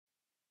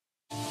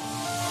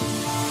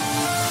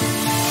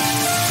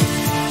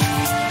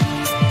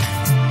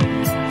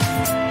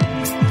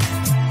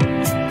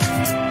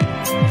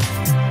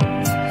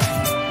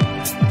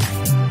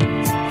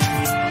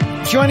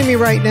Joining me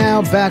right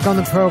now, back on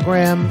the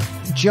program,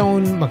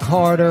 Joan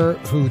McCarter,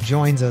 who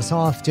joins us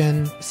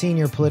often,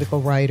 senior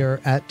political writer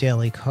at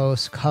Daily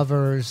Kos,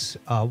 covers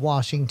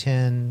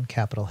Washington,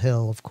 Capitol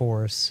Hill, of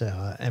course,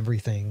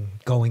 everything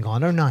going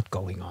on or not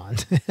going on.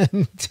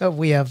 And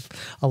we have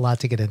a lot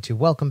to get into.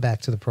 Welcome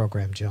back to the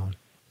program, Joan.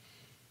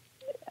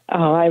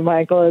 Oh, hi,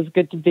 Michael. It's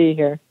good to be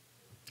here.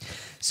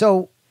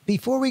 So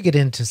before we get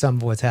into some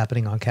of what's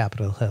happening on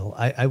Capitol Hill,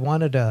 I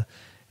wanted to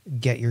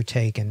get your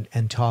take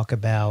and talk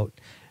about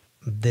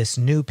this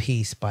new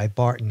piece by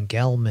Barton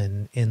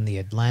Gellman in The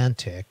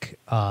Atlantic.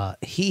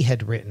 He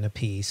had written a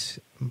piece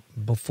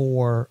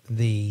before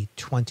the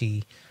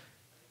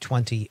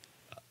 2020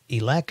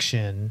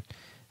 election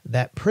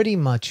that pretty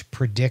much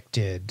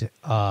predicted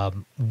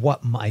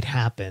what might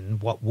happen,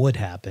 what would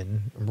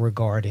happen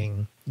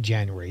regarding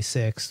January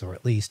 6th, or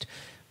at least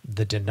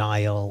the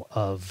denial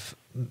of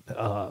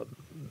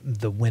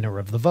the winner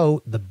of the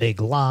vote, the big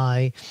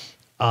lie.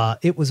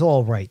 It was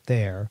all right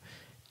there.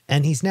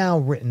 And he's now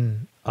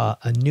written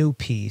a new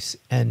piece,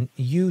 and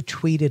you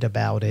tweeted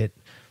about it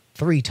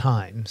 3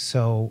 times.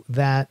 So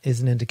that is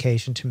an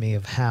indication to me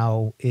of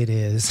how it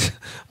is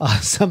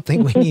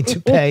something we need to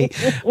pay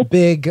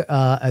big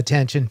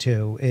attention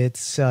to.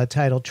 It's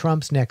titled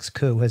 "Trump's Next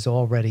Coup Has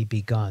Already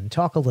Begun."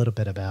 Talk a little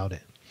bit about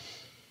it.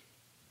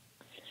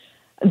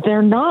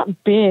 They're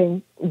not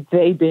being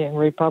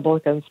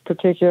Republicans,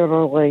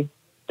 particularly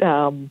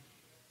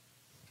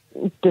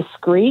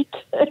discreet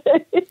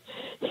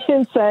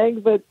in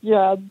saying that,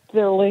 yeah,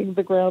 they're laying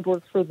the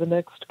groundwork for the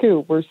next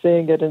coup. We're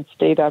seeing it in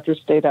state after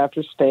state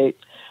after state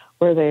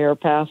where they are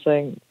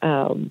passing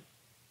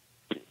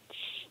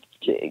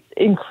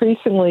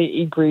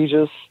increasingly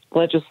egregious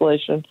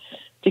legislation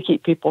to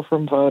keep people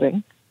from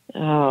voting,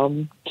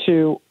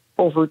 to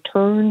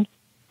overturn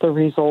the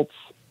results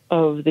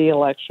of the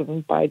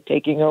election by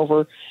taking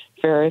over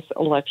various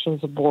elections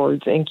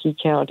boards in key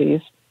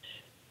counties,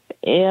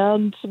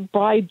 and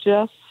by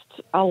just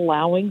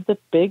allowing the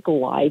big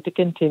lie to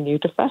continue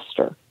to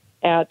fester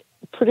at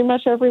pretty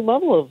much every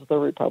level of the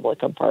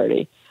Republican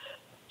Party.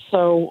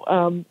 So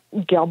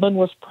Gellman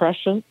was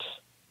prescient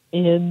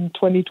in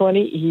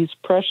 2020. He's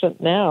prescient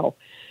now.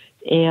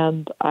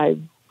 And I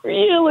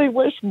really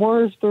wish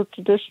more of the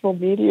traditional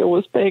media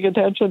was paying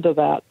attention to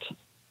that.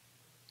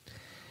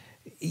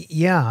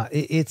 Yeah,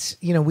 it's,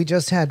 we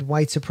just had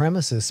white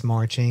supremacists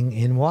marching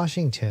in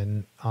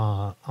Washington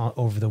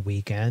over the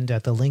weekend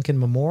at the Lincoln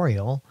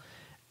Memorial.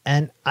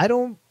 And I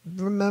don't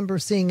remember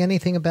seeing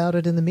anything about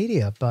it in the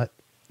media, but,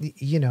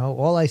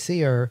 all I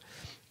see are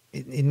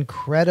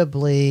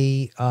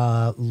incredibly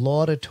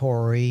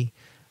laudatory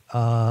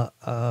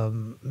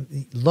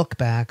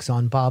lookbacks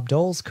on Bob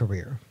Dole's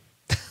career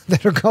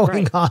that are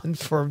going on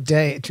for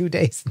 2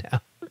 days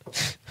now.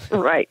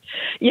 Right.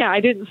 Yeah, I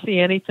didn't see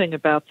anything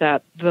about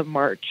that, the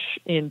march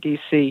in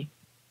D.C.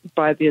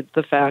 by the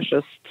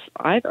fascists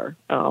either.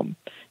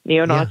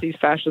 Neo-Nazis,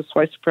 fascists,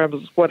 white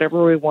supremacists,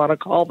 whatever we want to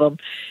call them,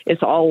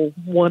 it's all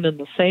one and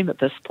the same at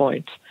this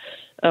point.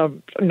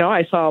 No,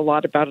 I saw a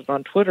lot about it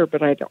on Twitter,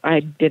 but I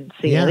didn't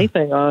see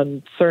anything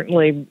on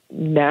certainly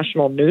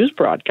national news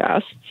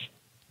broadcasts.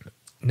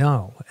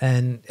 No,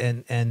 and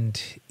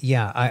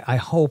I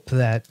hope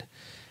that,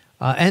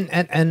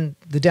 and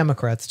the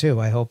Democrats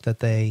too, I hope that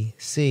they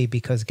see,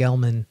 because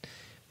Gellman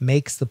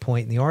makes the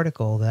point in the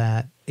article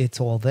that it's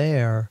all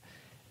there,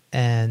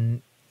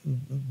 and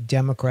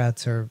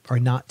Democrats are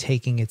not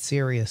taking it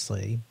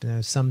seriously.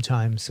 There's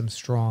sometimes some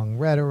strong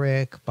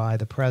rhetoric by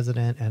the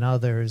president and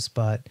others,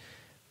 but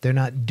they're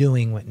not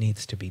doing what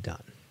needs to be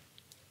done.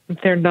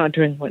 They're not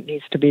doing what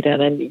needs to be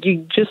done. And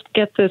you just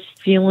get this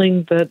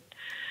feeling that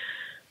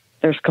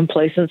there's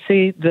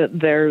complacency, that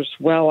there's,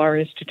 our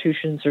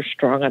institutions are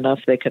strong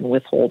enough, they can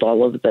withhold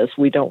all of this.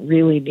 We don't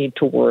really need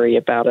to worry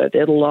about it.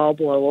 It'll all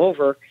blow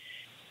over.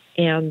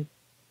 And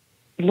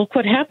look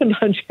what happened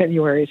on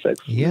January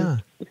 6th. Yeah.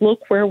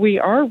 Look where we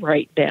are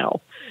right now.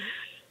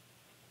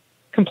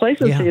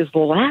 Complacency is the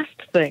last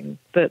thing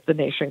that the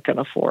nation can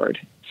afford.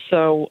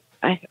 So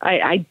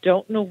I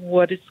don't know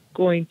what it's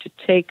going to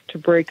take to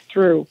break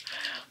through.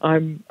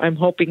 I'm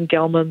hoping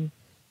Gellman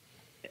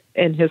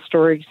and his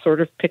story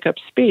sort of pick up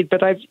speed.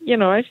 But I've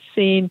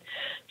seen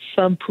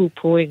some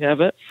poo-pooing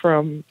of it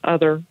from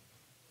other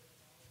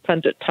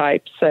pundit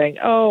types saying,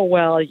 oh,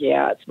 well,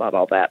 yeah, it's not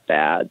all that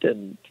bad.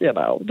 And,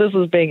 this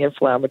is being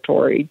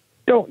inflammatory.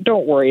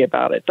 Don't worry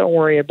about it. Don't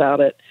worry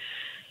about it.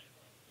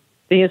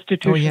 The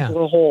institutions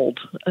will hold.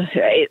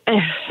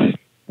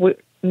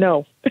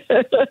 No.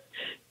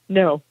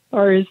 No.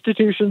 Our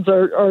institutions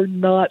are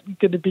not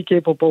going to be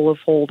capable of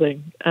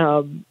holding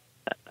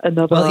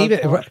another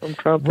even from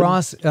Trump.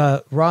 Ross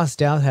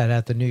Douthat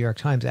at the New York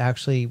Times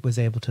actually was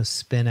able to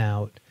spin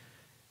out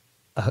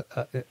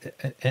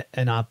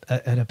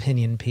an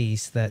opinion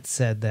piece that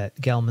said that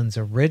Gellman's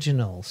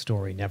original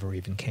story never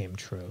even came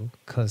true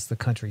because the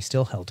country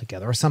still held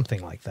together, or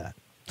something like that.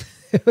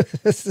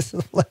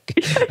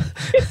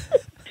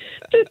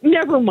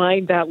 Never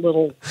mind that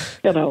little,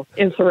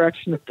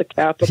 insurrection at the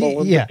Capitol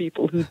and the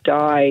people who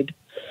died.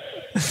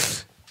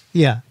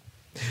 Yeah.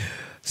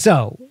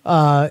 So,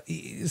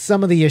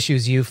 some of the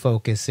issues you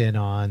focus in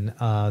on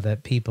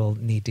that people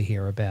need to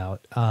hear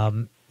about.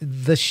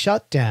 The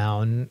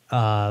shutdown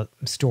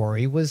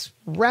story was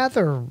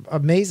rather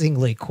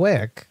amazingly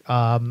quick.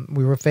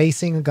 We were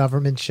facing a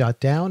government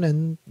shutdown,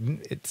 and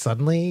it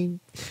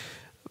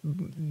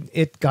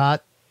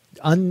got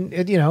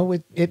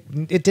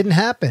it didn't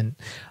happen.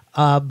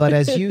 But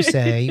as you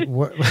say,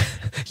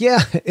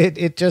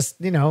 it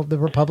just, the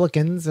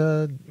Republicans,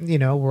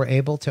 were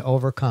able to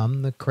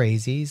overcome the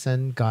crazies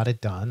and got it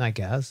done, I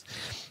guess.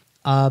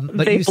 But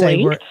they you say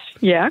blinked.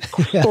 Yeah,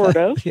 sort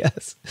of.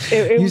 Yes.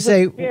 It was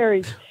strange.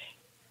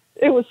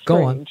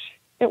 Go on.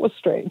 It was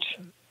strange.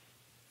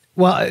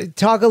 Well,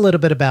 talk a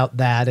little bit about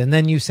that. And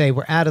then you say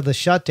we're out of the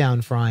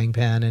shutdown frying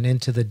pan and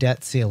into the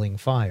debt ceiling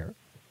fire.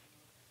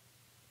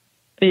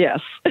 Yes.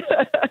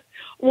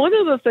 One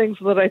of the things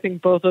that I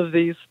think both of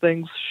these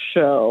things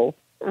show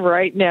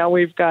right now,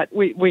 we got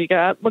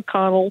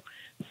McConnell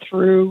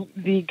through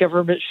the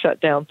government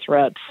shutdown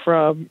threat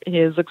from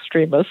his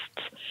extremists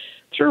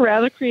through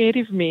rather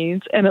creative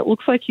means, and it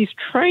looks like he's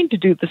trying to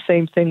do the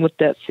same thing with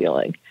debt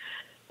ceiling.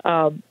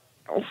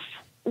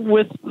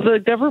 With the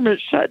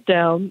government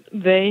shutdown,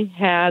 they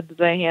had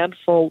the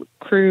handful: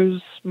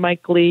 Cruz,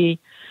 Mike Lee,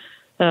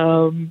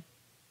 Sherman.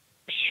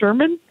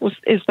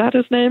 Is that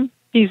his name?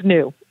 He's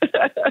new.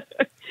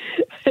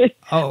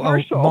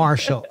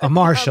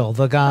 Marshall,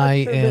 the guy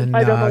in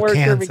I don't know where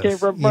Kansas. Sherman came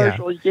from.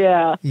 Marshall,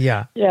 yeah.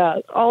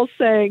 All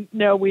saying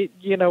no. We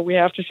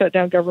have to shut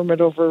down government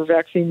over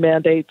vaccine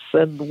mandates,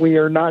 and we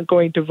are not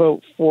going to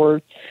vote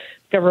for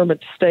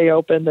government to stay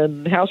open.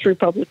 And House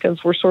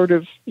Republicans were sort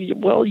of,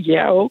 well,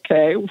 yeah,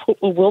 okay,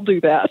 we'll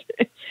do that.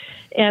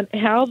 And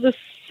how the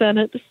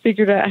Senate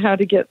figured out how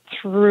to get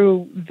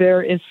through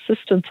their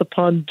insistence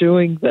upon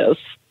doing this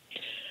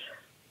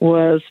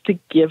was to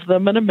give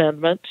them an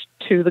amendment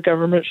to the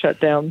government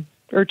shutdown,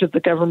 or to the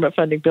government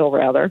funding bill,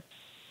 rather,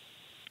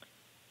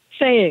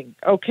 saying,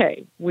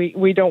 okay,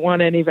 we don't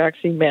want any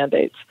vaccine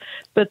mandates.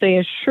 But they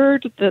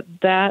assured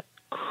that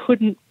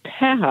couldn't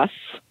pass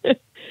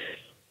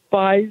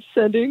by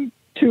sending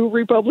 2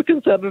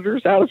 Republican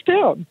senators out of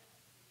town,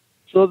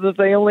 so that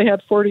they only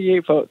had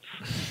 48 votes,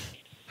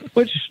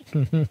 which,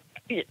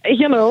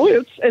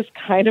 it's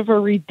kind of a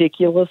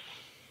ridiculous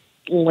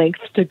length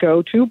to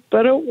go to,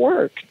 but it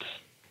worked.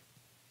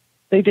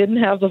 They didn't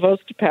have the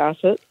votes to pass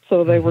it,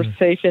 so they were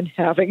safe in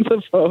having the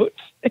vote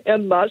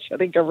and not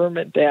shutting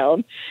government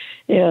down.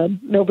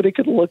 And nobody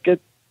could look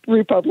at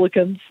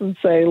Republicans and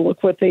say,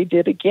 look what they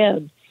did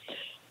again.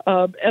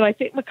 And I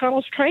think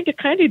McConnell's trying to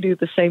kind of do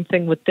the same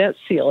thing with debt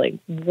ceiling,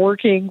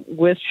 working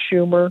with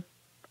Schumer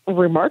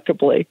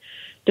remarkably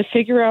to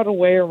figure out a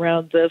way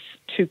around this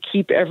to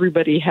keep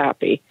everybody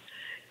happy.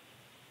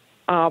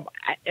 How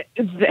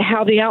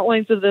the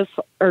outlines of this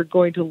are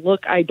going to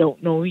look, I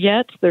don't know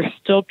yet. They're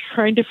still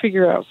trying to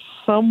figure out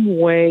some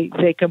way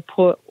they can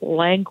put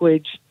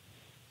language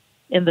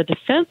in the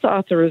defense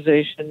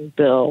authorization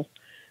bill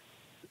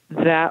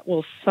that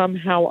will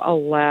somehow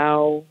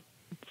allow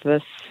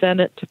the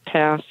Senate to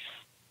pass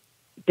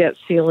debt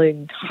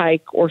ceiling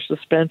hike or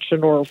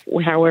suspension, or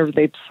however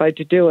they decide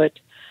to do it,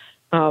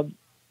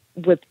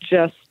 with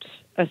just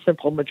a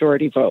simple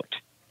majority vote.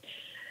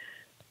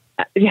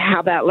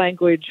 How that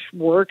language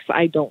works,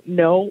 I don't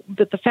know.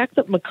 But the fact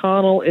that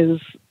McConnell is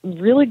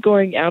really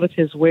going out of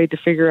his way to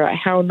figure out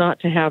how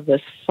not to have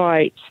this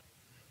fight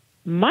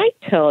might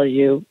tell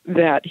you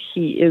that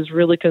he is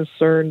really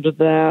concerned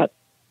that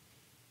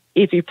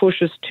if he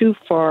pushes too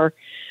far,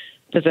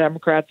 the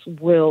Democrats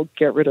will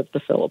get rid of the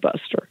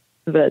filibuster.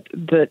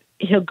 That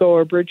he'll go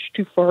a bridge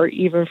too far,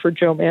 even for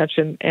Joe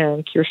Manchin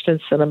and Kyrsten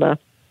Sinema.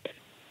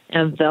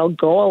 And they'll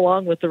go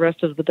along with the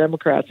rest of the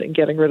Democrats in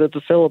getting rid of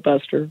the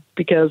filibuster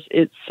because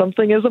it's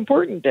something as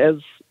important as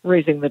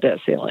raising the debt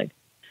ceiling.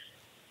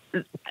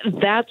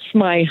 That's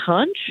my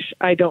hunch.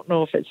 I don't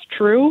know if it's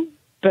true,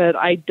 but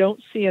I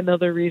don't see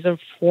another reason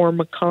for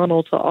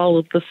McConnell to all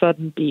of a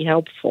sudden be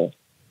helpful.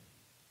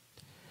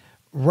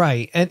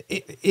 Right. And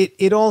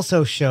it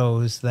also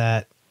shows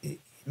that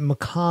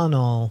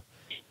McConnell,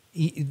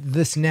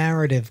 this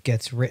narrative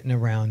gets written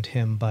around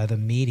him by the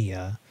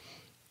media,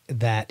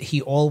 that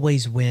he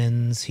always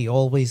wins, he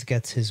always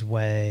gets his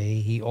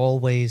way, he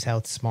always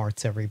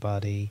outsmarts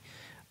everybody.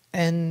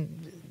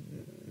 And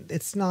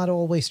it's not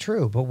always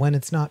true, but when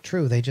it's not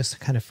true, they just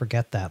kind of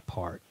forget that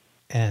part.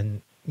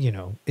 And,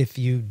 if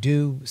you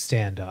do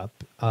stand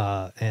up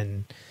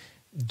and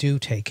do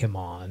take him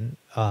on,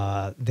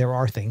 there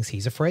are things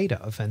he's afraid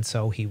of, and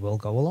so he will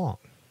go along.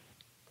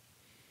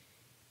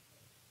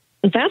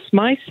 That's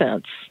my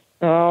sense.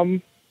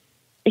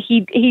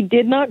 He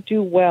did not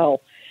do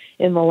well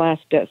in the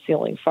last debt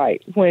ceiling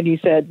fight when he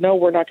said, no,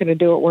 we're not going to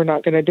do it, we're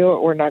not going to do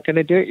it, we're not going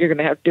to do it, you're going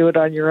to have to do it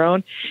on your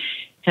own.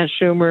 And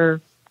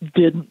Schumer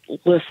didn't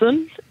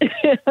listen.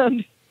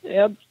 and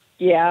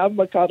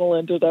McConnell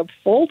ended up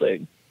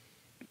folding.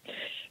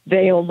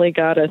 They only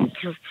got a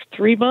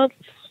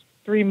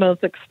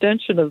 3-month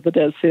extension of the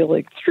debt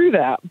ceiling through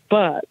that,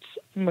 but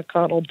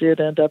McConnell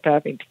did end up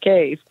having to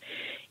cave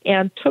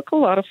and took a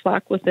lot of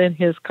flack within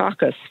his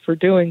caucus for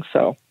doing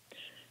so.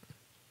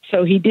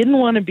 So he didn't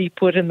want to be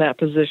put in that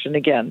position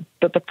again.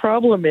 But the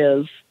problem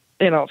is,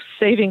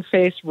 saving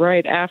face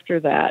right after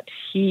that,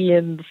 he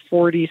and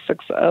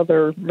 46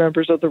 other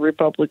members of the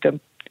Republican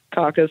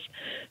caucus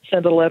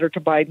sent a letter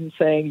to Biden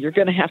saying, you're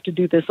going to have to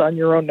do this on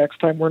your own next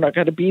time. We're not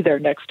going to be there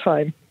next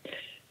time.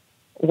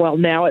 Well,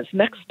 now it's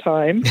next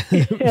time,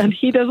 and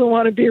he doesn't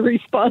want to be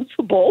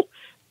responsible,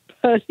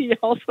 but he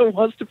also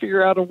wants to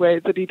figure out a way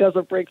that he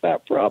doesn't break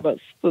that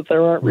promise, that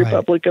there aren't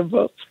Republican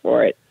votes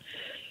for it.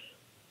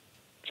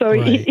 So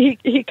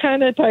he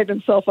kind of tied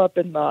himself up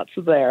in knots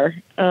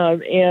there,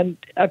 and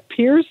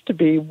appears to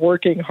be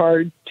working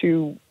hard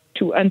to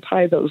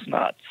untie those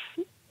knots.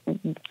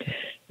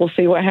 We'll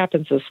see what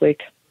happens this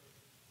week.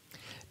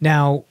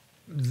 Now,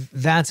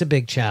 that's a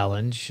big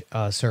challenge,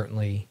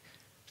 certainly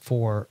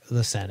for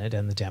the Senate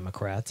and the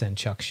Democrats and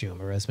Chuck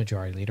Schumer as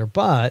majority leader.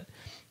 But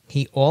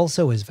he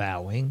also is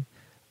vowing,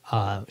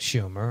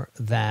 Schumer,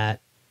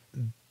 that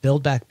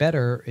Build Back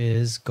Better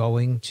is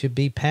going to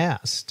be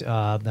passed,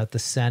 that the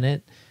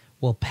Senate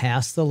will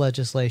pass the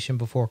legislation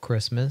before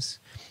Christmas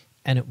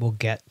and it will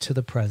get to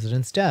the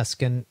president's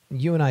desk. And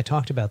you and I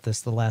talked about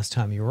this the last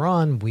time you were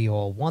on. We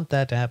all want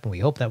that to happen. We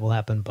hope that will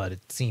happen, but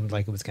it seemed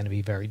like it was going to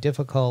be very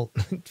difficult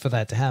for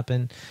that to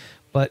happen.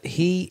 But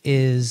he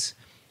is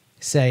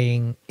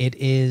saying it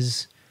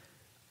is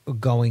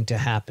going to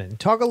happen.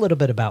 Talk a little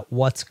bit about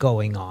what's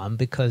going on,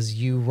 because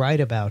you write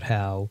about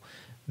how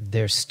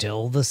there's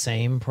still the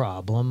same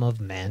problem of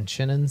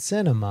Manchin and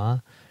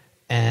Sinema.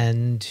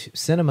 And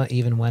Sinema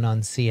even went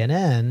on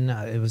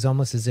CNN. It was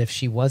almost as if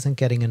she wasn't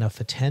getting enough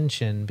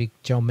attention.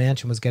 Joe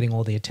Manchin was getting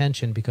all the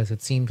attention because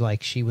it seemed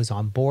like she was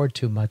on board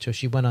too much, or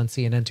she went on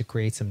CNN to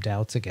create some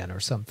doubts again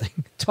or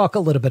something. Talk a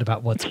little bit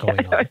about what's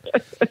going on.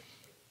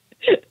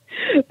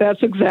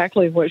 That's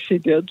exactly what she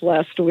did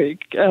last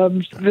week.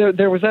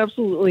 There was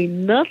absolutely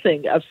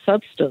nothing of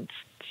substance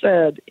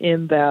said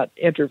in that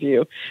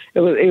interview.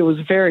 It was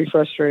very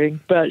frustrating,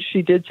 but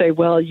she did say,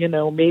 well,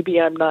 maybe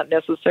I'm not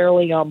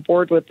necessarily on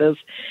board with this,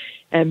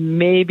 and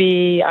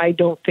maybe I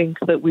don't think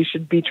that we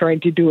should be trying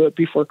to do it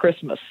before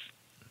Christmas,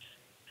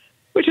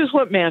 which is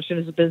what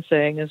Manchin has been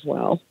saying as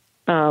well.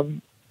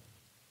 Schumer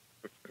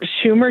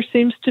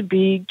seems to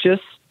be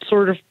just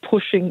sort of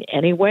pushing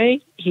anyway.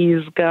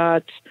 He's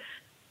got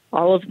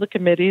all of the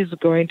committees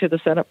going to the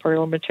Senate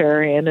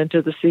parliamentarian and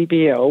to the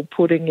CBO,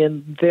 putting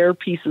in their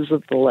pieces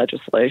of the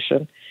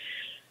legislation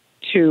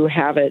to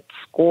have it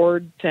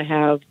scored, to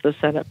have the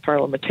Senate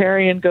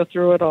parliamentarian go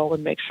through it all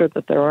and make sure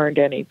that there aren't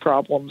any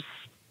problems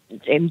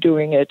in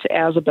doing it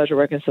as a budget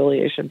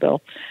reconciliation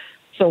bill.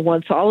 So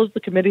once all of the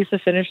committees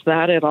have finished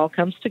that, it all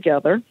comes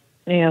together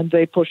and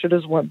they push it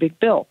as one big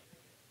bill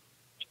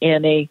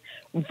in a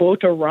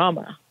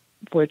votorama,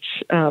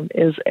 which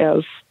is as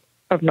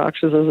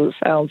obnoxious as it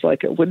sounds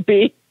like it would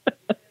be.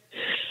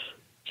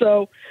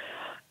 So,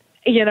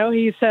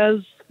 he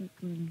says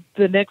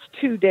the next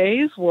 2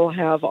 days we'll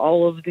have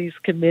all of these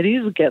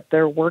committees get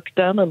their work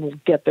done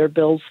and get their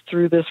bills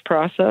through this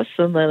process,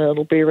 and then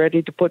it'll be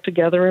ready to put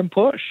together and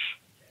push.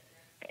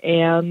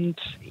 And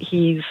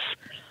he's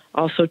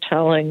also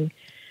telling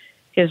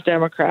his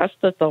Democrats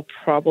that they'll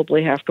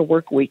probably have to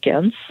work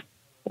weekends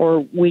or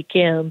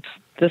weekend.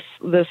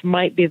 This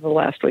might be the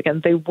last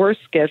weekend. They were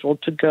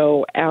scheduled to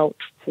go out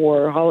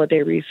for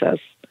holiday recess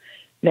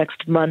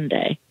next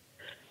Monday.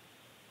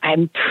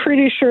 I'm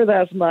pretty sure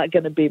that's not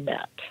going to be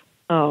met.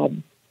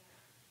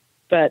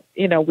 But,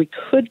 we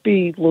could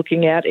be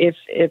looking at,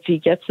 if he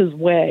gets his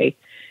way,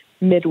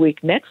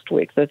 midweek next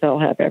week, that they'll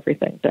have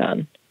everything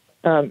done.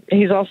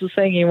 He's also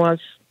saying he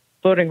wants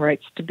voting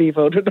rights to be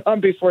voted on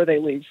before they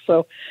leave.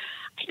 So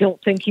I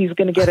don't think he's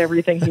going to get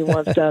everything he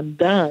wants done.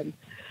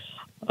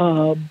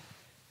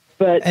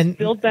 But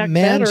Build Back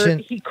Better,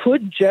 he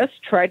could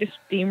just try to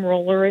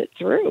steamroller it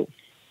through.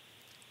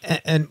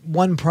 And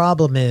one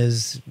problem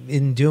is,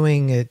 in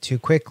doing it too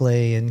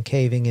quickly and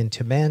caving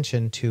into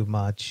Manchin too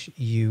much,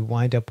 you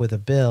wind up with a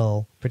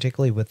bill,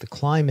 particularly with the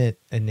climate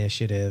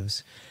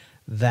initiatives,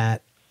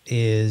 that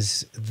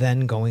is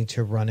then going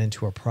to run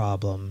into a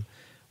problem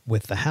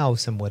with the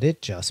House and what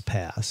it just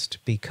passed,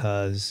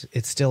 because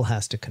it still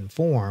has to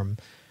conform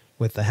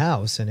with the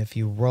House. And if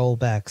you roll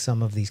back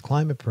some of these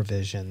climate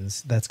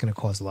provisions, that's going to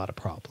cause a lot of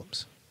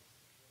problems.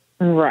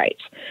 Right.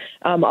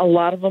 A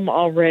lot of them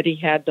already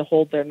had to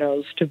hold their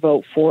nose to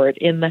vote for it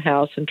in the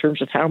House in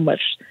terms of how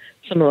much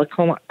some of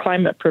the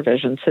climate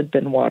provisions had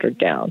been watered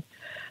down.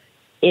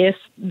 If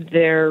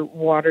they're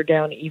watered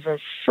down even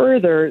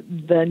further,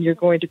 then you're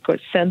going to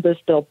send this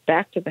bill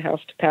back to the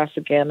House to pass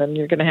again, and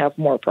you're going to have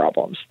more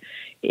problems.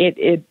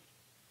 It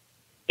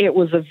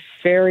was a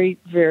very,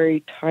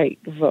 very tight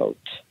vote,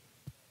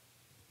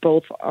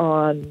 both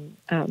on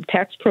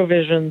tax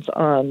provisions,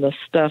 on the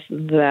stuff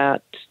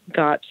that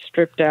got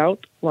stripped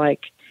out,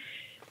 like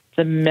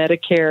the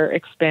Medicare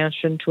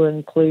expansion to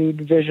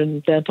include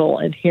vision, dental,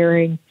 and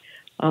hearing,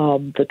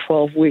 the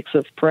 12 weeks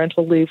of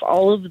parental leave,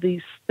 all of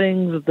these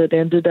things that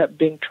ended up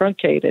being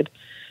truncated.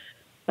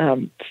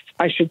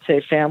 I should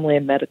say family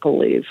and medical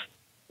leave.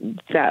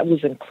 That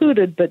was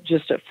included, but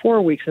just at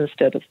 4 weeks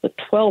instead of the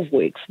 12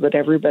 weeks that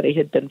everybody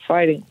had been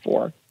fighting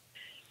for.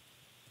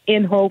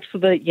 in hopes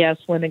that, yes,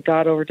 when it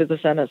got over to the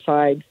Senate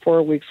side,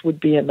 4 weeks would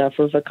be enough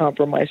of a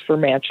compromise for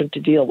Manchin to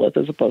deal with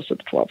as opposed to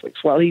the 12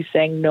 weeks. Well, he's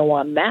saying no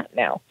on that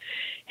now.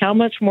 How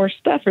much more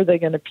stuff are they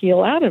going to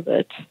peel out of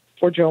it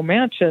for Joe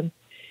Manchin?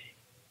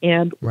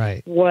 And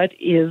what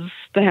is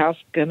the House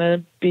going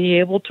to be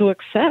able to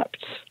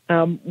accept?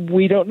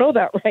 We don't know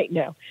that right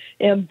now.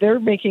 And they're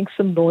making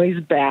some noise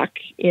back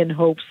in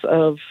hopes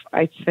of,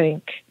 I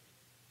think,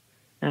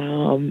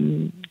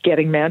 getting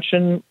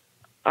Manchin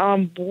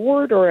on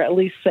board, or at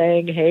least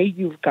saying, hey,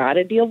 you've got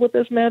to deal with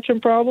this Manchin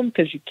problem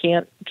because you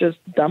can't just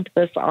dump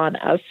this on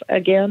us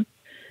again.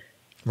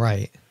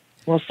 Right.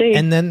 We'll see.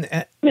 And then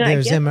it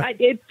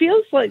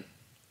feels like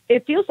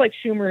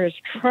Schumer is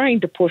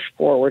trying to push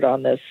forward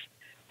on this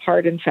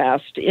hard and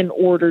fast in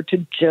order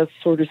to just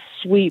sort of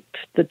sweep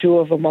the two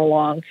of them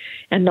along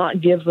and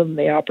not give them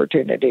the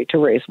opportunity to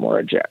raise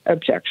more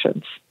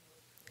objections.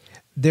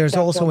 There's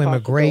also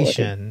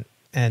immigration,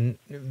 and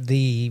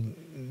the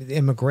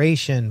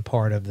immigration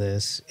part of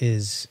this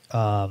is,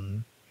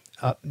 about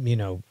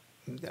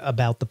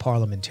the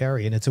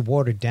parliamentarian. It's a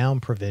watered down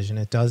provision.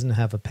 It doesn't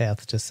have a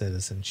path to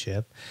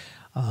citizenship,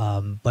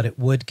 but it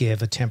would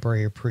give a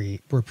temporary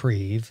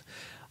reprieve,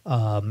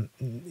 in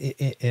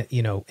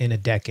a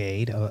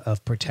decade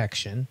of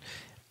protection.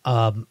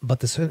 But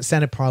the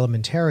Senate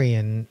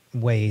parliamentarian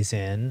weighs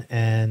in,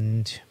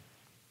 and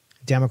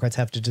Democrats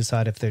have to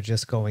decide if they're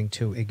just going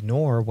to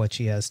ignore what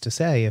she has to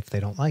say if they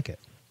don't like it.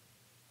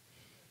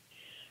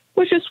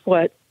 Which is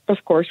what,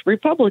 of course,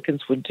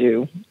 Republicans would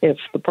do if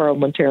the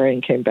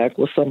parliamentarian came back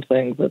with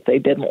something that they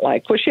didn't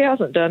like, which she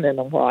hasn't done in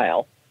a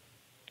while,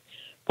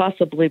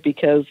 possibly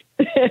because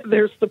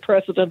there's the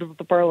precedent of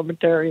the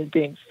parliamentarian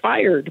being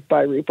fired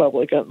by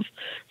Republicans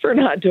for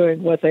not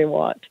doing what they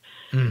want.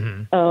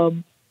 Mm-hmm.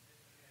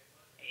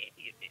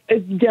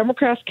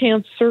 Democrats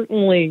can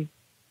certainly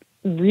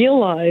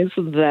realize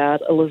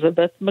that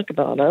Elizabeth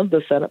McDonough,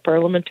 the Senate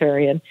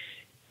parliamentarian,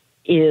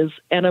 is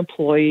an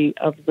employee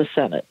of the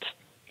Senate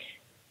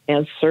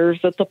and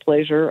serves at the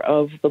pleasure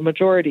of the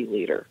majority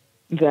leader,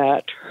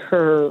 that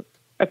her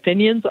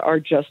opinions are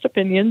just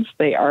opinions,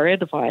 they are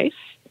advice,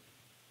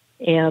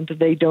 and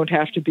they don't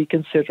have to be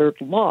considered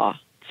law.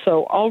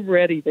 So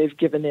already they've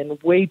given in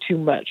way too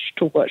much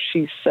to what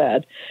she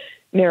said,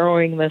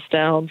 narrowing this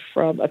down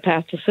from a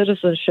path to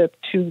citizenship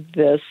to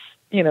this,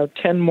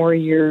 10 more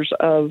years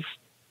of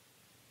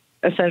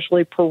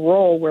essentially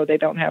parole where they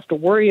don't have to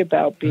worry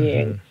about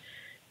being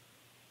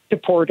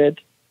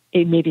deported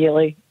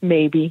immediately,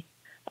 maybe.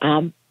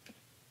 But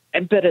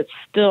it's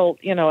still,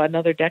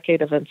 another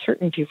decade of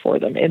uncertainty for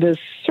them. It is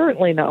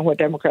certainly not what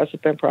Democrats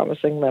have been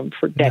promising them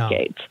for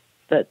decades,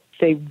 that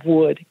they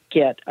would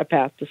get a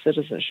path to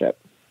citizenship.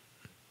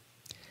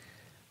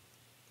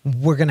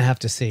 We're going to have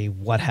to see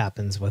what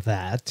happens with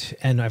that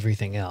and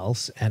everything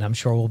else. And I'm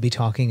sure we'll be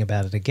talking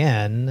about it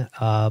again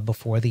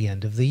before the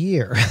end of the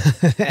year.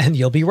 And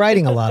you'll be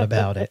writing a lot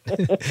about it.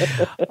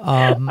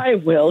 I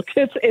will.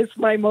 It's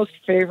my most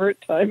favorite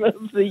time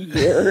of the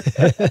year.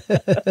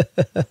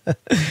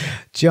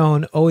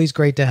 Joan, always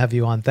great to have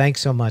you on.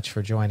 Thanks so much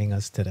for joining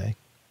us today.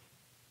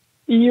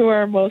 You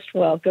are most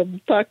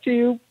welcome. Talk to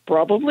you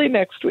probably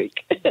next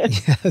week.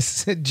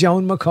 Yes,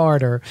 Joan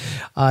McCarter,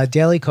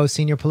 Daily Kos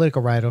senior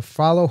political writer.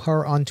 Follow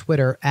her on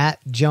Twitter at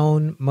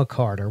Joan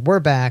McCarter. We're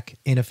back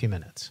in a few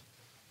minutes.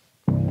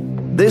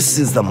 This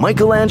is the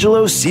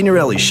Michelangelo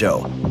Signorile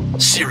Show,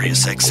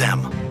 Sirius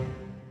XM.